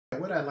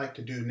what I'd like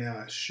to do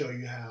now is show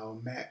you how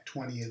Mac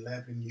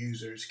 2011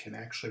 users can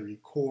actually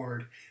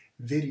record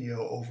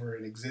video over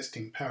an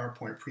existing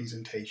PowerPoint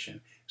presentation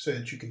so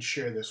that you can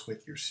share this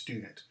with your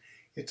students.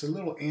 It's a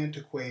little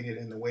antiquated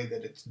in the way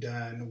that it's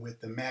done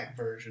with the Mac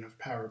version of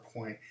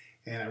PowerPoint,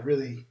 and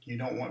you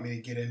don't want me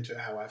to get into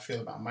how I feel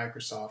about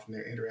Microsoft and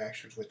their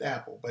interactions with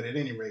Apple, but at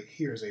any rate,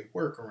 here's a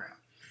workaround.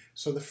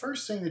 So the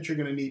first thing that you're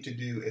going to need to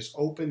do is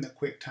open the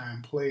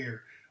QuickTime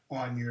player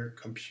on your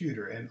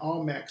computer, and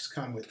all Macs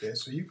come with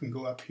this. So you can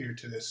go up here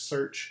to this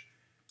search,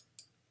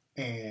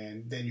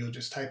 and then you'll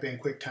just type in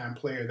QuickTime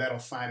player. That'll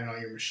find it on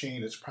your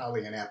machine. It's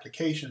probably in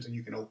applications, and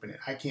you can open it.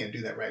 I can't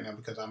do that right now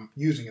because I'm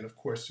using it, of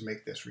course, to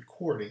make this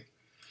recording.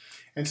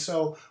 And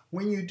so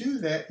when you do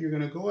that, you're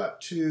going to go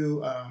up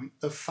to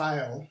the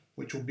file,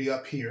 which will be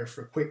up here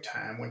for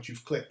QuickTime once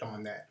you've clicked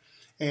on that.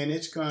 And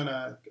it's going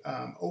to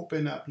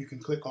open up. You can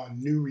click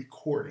on New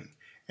Recording,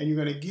 and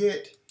you're going to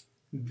get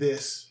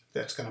this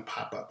that's going to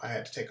pop up. I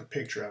had to take a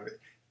picture of it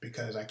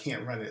because I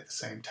can't run it at the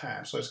same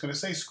time. So it's going to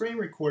say screen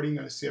recording. You're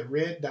going to see a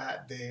red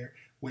dot there,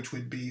 which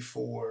would be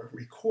for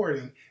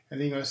recording, and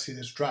then you're going to see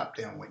this drop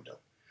down window.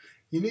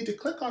 You need to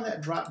click on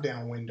that drop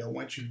down window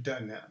once you've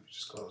done that. Let me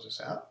just close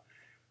this out.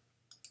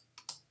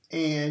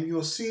 And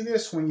you'll see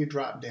this when you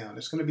drop down.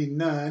 It's going to be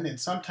none, and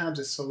sometimes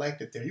it's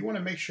selected there. You want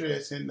to make sure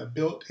it's in the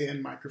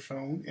built-in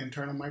microphone,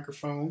 internal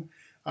microphone,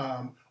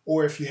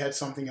 or if you had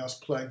something else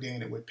plugged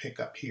in, it would pick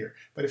up here.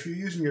 But if you're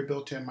using your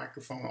built-in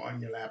microphone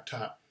on your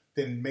laptop,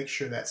 then make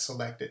sure that's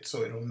selected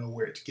so it'll know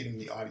where it's getting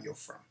the audio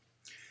from.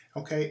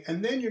 Okay,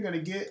 and then you're going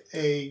to get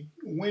a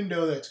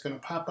window that's going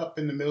to pop up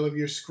in the middle of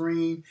your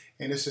screen,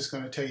 and it's just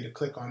going to tell you to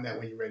click on that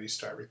when you're ready to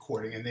start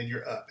recording, and then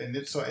you're up. And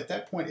then, so at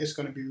that point, it's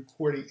going to be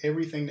recording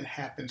everything that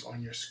happens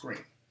on your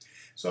screen.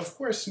 So of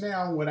course,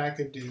 now what I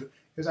could do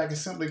is I can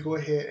simply go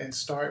ahead and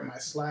start my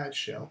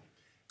slideshow,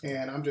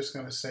 and I'm just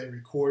going to say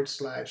record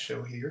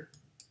slideshow here.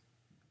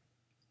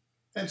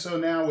 And so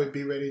now we'd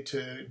be ready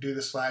to do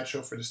the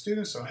slideshow for the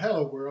students. So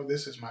hello world,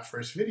 this is my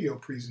first video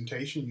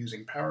presentation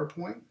using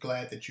PowerPoint.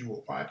 Glad that you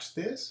will watch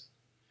this.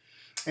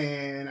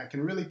 And I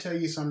can really tell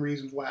you some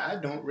reasons why I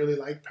don't really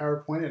like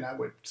PowerPoint, and I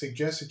would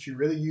suggest that you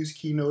really use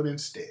Keynote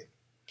instead.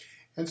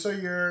 And so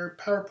your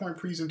PowerPoint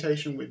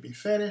presentation would be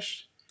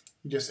finished.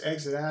 You just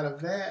exit out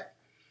of that.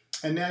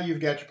 And now you've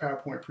got your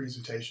PowerPoint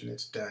presentation.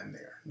 It's done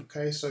there.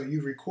 Okay, so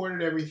you've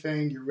recorded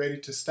everything. You're ready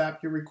to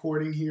stop your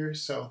recording here.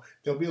 So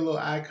there'll be a little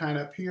icon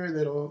up here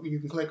that you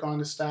can click on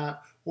to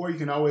stop, or you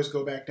can always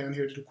go back down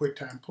here to the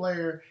QuickTime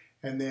player,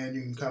 and then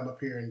you can come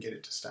up here and get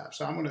it to stop.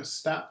 So I'm going to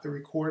stop the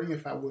recording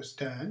if I was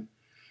done,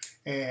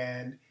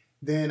 and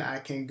then I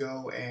can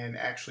go and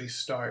actually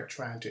start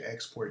trying to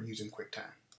export using QuickTime.